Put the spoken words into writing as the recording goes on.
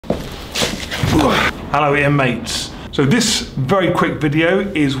Hello inmates. So this very quick video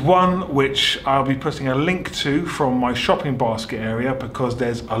is one which I'll be putting a link to from my shopping basket area because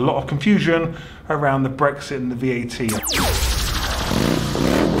there's a lot of confusion around the Brexit and the VAT.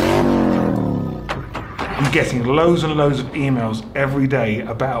 I'm getting loads and loads of emails every day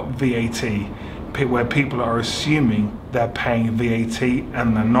about VAT where people are assuming they're paying VAT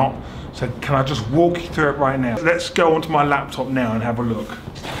and they're not. So can I just walk you through it right now? Let's go onto my laptop now and have a look.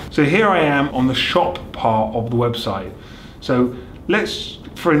 So here I am on the shop part of the website. So let's,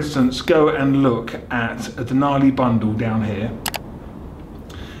 for instance, go and look at a Denali bundle down here.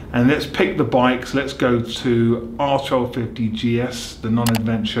 And let's pick the bikes. Let's go to R1250 GS, the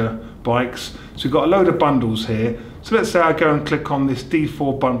non-adventure bikes. So we've got a load of bundles here. So let's say I go and click on this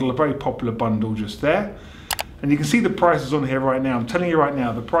D4 bundle, a very popular bundle just there. And you can see the prices on here right now. I'm telling you right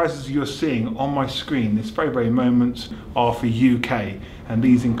now, the prices you're seeing on my screen this very moment are for UK, and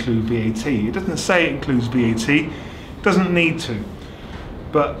these include VAT. It doesn't say it includes VAT, it doesn't need to.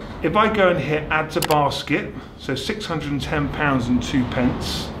 But if I go and hit add to basket, so £610 and 2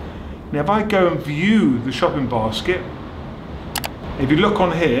 pence. Now if I go and view the shopping basket, if you look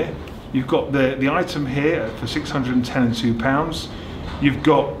on here, you've got the item here for £610 and 2 pounds. You've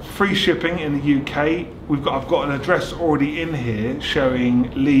got free shipping in the UK. I've got an address already in here showing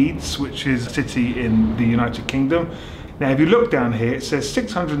Leeds, which is a city in the United Kingdom. Now, if you look down here, it says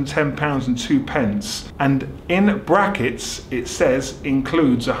 £610 and 2 pence, and in brackets it says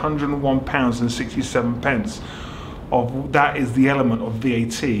includes £101 and 67 pence. Of that is the element of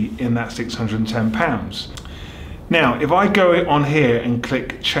VAT in that £610. Now, if I go on here and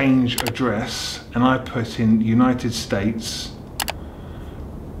click change address and I put in United States,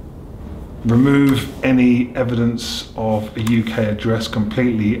 remove any evidence of a UK address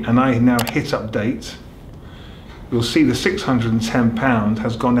completely, and I now hit update, you'll see the £610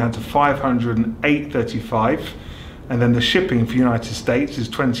 has gone down to £508.35, and then the shipping for United States is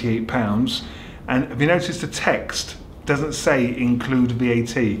 £28. And if you notice, the text doesn't say include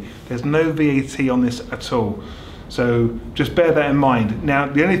VAT. There's no VAT on this at all. So just bear that in mind. Now,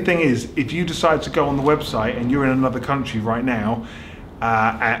 the only thing is, if you decide to go on the website and you're in another country right now,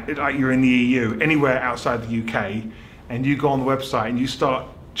 like you're in the EU, anywhere outside the UK, and you go on the website and you start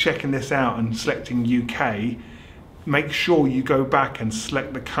checking this out and selecting UK, make sure you go back and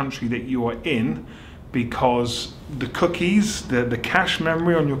select the country that you are in, because the cookies, the cache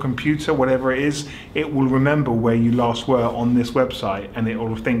memory on your computer, whatever it is, it will remember where you last were on this website and it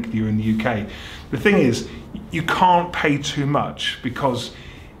will think you're in the UK. The thing is, you can't pay too much, because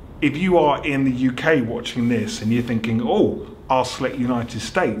if you are in the UK watching this and you're thinking, oh, I'll select United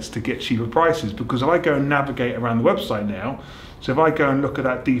States to get cheaper prices, because if I go and navigate around the website now, so if I go and look at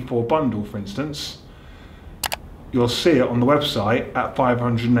that D4 bundle, for instance, you'll see it on the website at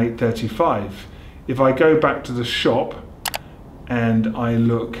 $508.35. If I go back to the shop and I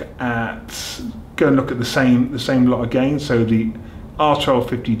go and look at the same lot again, so the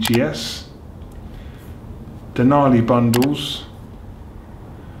R1250 GS, Denali bundles,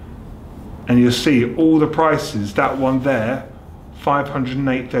 and you'll see all the prices, that one there,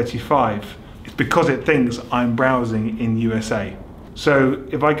 $508.35. It's because it thinks I'm browsing in USA. So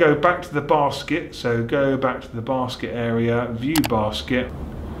if I go back to the basket, so go back to the basket area, view basket,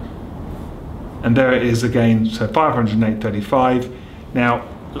 and there it is again, so $508.35. Now,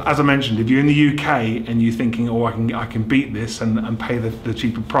 as I mentioned, if you're in the UK and you're thinking, oh, I can beat this and pay the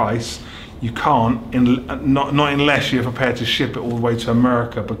cheaper price, you can't, not unless you're prepared to ship it all the way to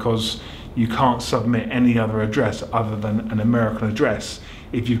America, because you can't submit any other address other than an American address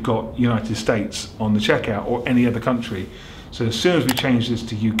if you've got United States on the checkout or any other country. So as soon as we change this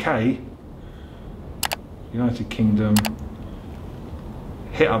to UK, United Kingdom,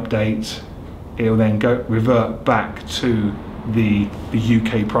 hit update, it will then revert back to the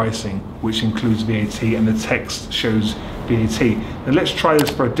UK pricing, which includes VAT, and the text shows VAT. Now let's try this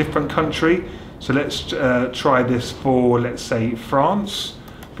for a different country. So let's try this for, let's say, France.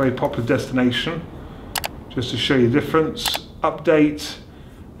 Very popular destination, just to show you the difference. Update,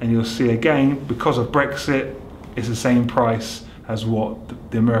 and you'll see again, because of Brexit, it's the same price as what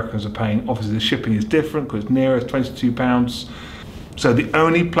the Americans are paying. Obviously the shipping is different because it's nearer, £22. So the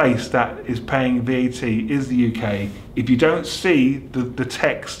only place that is paying VAT is the UK. If you don't see the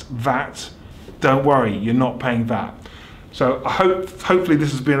text VAT, don't worry, you're not paying VAT. So hopefully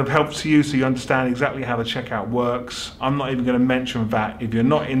this has been of help to you, so you understand exactly how the checkout works. I'm not even going to mention VAT. If you're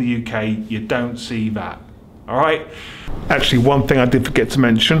not in the UK, you don't see VAT. All right. Actually, one thing I did forget to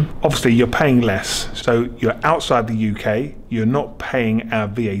mention, obviously you're paying less. So you're outside the UK, you're not paying our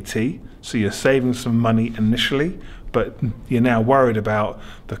VAT, so you're saving some money initially, but you're now worried about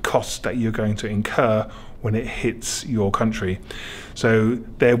the costs that you're going to incur when it hits your country. So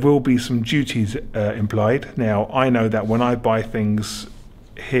there will be some duties implied. Now, I know that when I buy things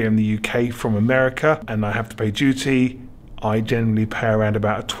here in the UK from America and I have to pay duty, I generally pay around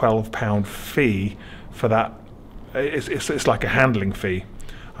about a £12 fee for that. It's like a handling fee.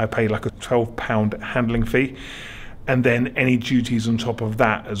 I pay like a £12 handling fee, and then any duties on top of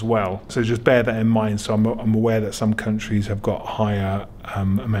that as well. So just bear that in mind. So I'm aware that some countries have got higher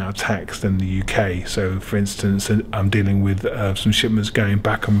amount of tax than the UK. So for instance, I'm dealing with some shipments going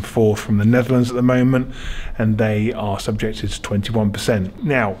back and forth from the Netherlands at the moment, and they are subjected to 21%.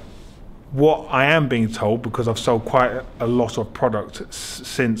 Now, what I am being told, because I've sold quite a lot of product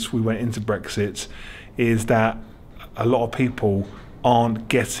since we went into Brexit, is that a lot of people aren't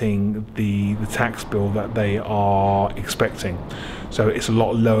getting the tax bill that they are expecting. So it's a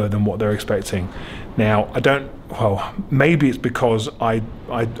lot lower than what they're expecting. Now, well, maybe it's because I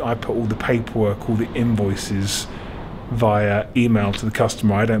put all the paperwork, all the invoices via email to the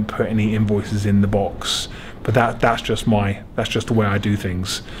customer. I don't put any invoices in the box, but that's just the way I do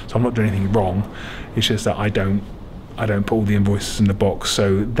things. So I'm not doing anything wrong. It's just that I don't put all the invoices in the box.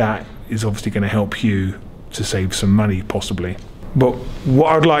 So that is obviously going to help you to save some money possibly. But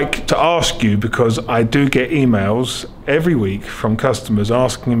what I'd like to ask you, because I do get emails every week from customers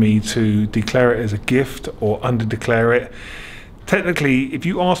asking me to declare it as a gift or under-declare it. Technically, if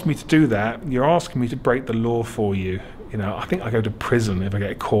you ask me to do that, you're asking me to break the law for you. You know, I think I go to prison if I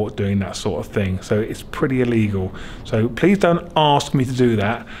get caught doing that sort of thing. So it's pretty illegal. So please don't ask me to do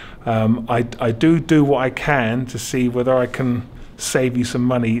that. I do what I can to see whether I can save you some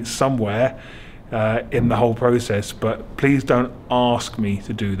money somewhere in the whole process, but please don't ask me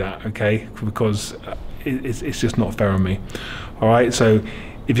to do that, okay? Because it's just not fair on me. All right, so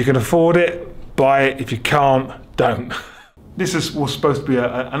if you can afford it, buy it. If you can't, don't. This was supposed to be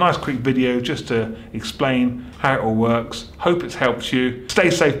a nice quick video just to explain how it all works. Hope it's helped you.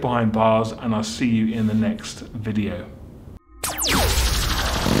 Stay safe behind bars, and I'll see you in the next video.